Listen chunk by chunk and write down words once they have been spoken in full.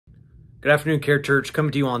Good afternoon, Care Church.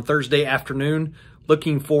 Coming to you on Thursday afternoon.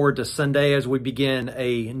 Looking forward to Sunday as we begin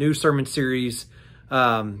a new sermon series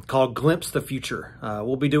called Glimpse the Future.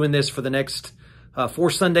 We'll be doing this for the next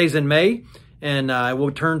 4 Sundays in May, and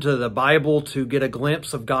we'll turn to the Bible to get a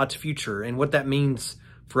glimpse of God's future and what that means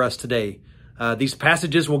for us today. These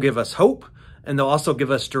passages will give us hope, and they'll also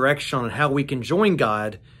give us direction on how we can join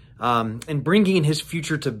God in bringing His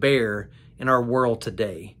future to bear in our world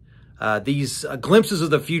today. These glimpses of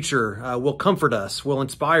the future will comfort us, will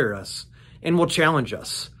inspire us, and will challenge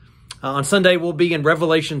us. On Sunday, we'll be in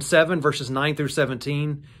Revelation 7, verses 9 through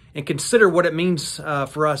 17, and consider what it means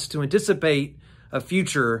for us to anticipate a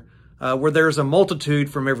future where there is a multitude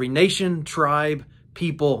from every nation, tribe,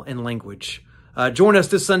 people, and language. Join us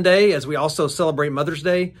this Sunday as we also celebrate Mother's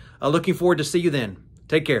Day. Looking forward to see you then.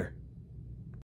 Take care.